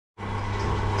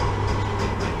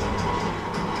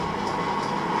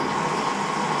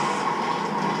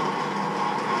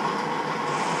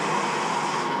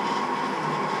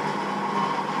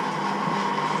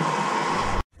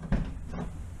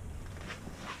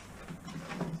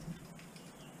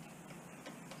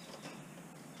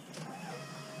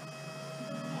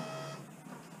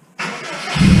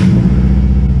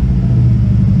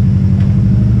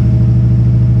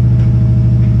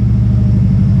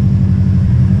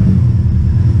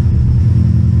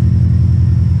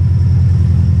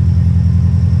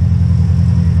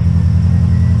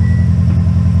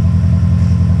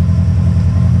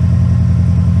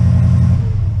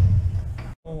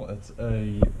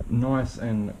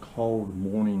cold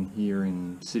morning here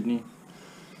in Sydney.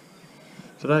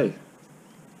 Today,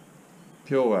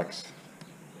 purewax.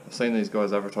 I've seen these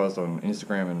guys advertised on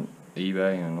Instagram and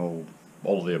eBay and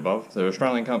all of the above. They're an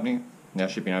Australian company, now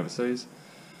shipping overseas.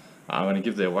 I'm going to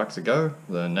give their wax a go,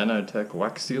 the nanotech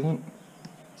wax sealant.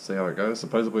 See how it goes.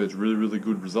 Supposedly it's really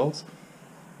good results.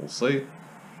 We'll see.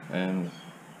 And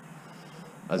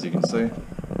as you can see,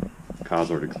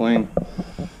 car's already clean.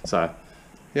 So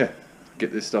yeah,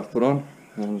 get this stuff put on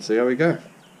and see how we go.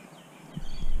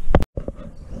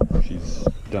 She's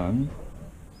done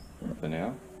for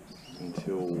now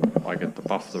until I get to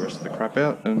buff the rest of the crap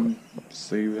out and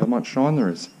see how much shine there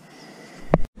is.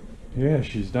 Yeah,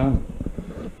 she's done.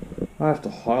 I have to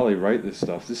highly rate this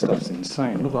stuff. This stuff's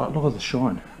insane. Look at the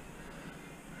shine.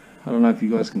 I don't know if you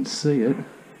guys can see it,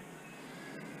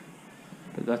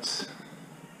 but that's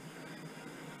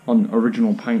on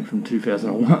original paint from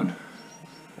 2001.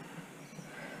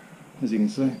 As you can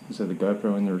see, you see the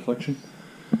GoPro in the reflection.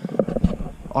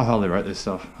 I highly rate this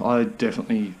stuff. I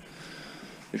definitely,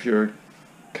 if you're a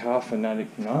car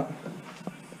fanatic nut,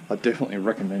 I definitely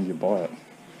recommend you buy it.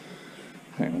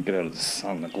 Hang on, get out of the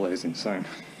sun, the glare's insane.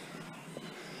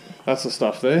 That's the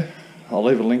stuff there. I'll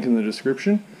leave a link in the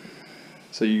description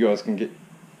so you guys can get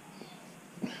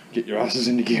your asses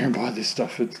into gear and buy this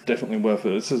stuff. It's definitely worth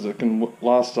it. It says it can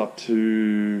last up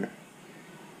to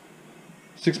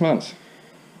 6 months.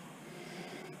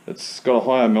 It's got a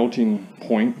higher melting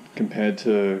point compared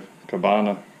to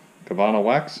Cabana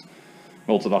wax.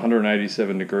 Melts at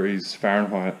 187 degrees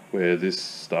Fahrenheit, where this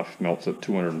stuff melts at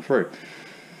 203.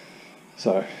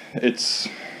 So it's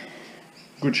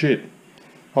good shit.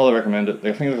 Highly recommend it.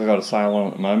 I think they've got a sale on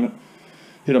at the moment.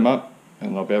 Hit them up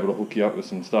and they'll be able to hook you up with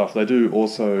some stuff. They do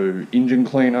also engine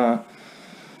cleaner,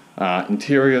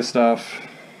 interior stuff,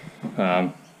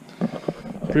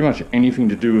 pretty much anything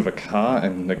to do with a car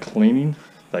and the cleaning,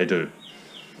 they do.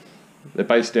 They're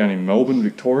based down in Melbourne,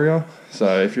 Victoria.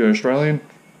 So if you're Australian,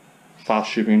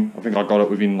 fast shipping. I think I got it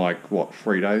within like, what,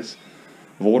 3 days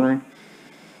of ordering,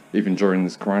 even during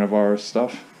this coronavirus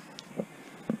stuff.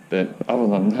 But other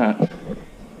than that,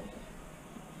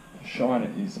 shine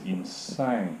is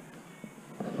insane.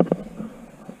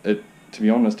 To be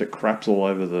honest, it craps all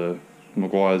over the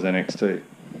Maguire's NXT.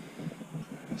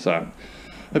 So,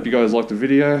 hope you guys liked the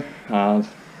video.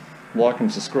 Like and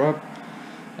subscribe,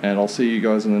 and I'll see you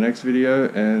guys in the next video,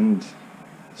 and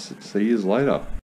see you later.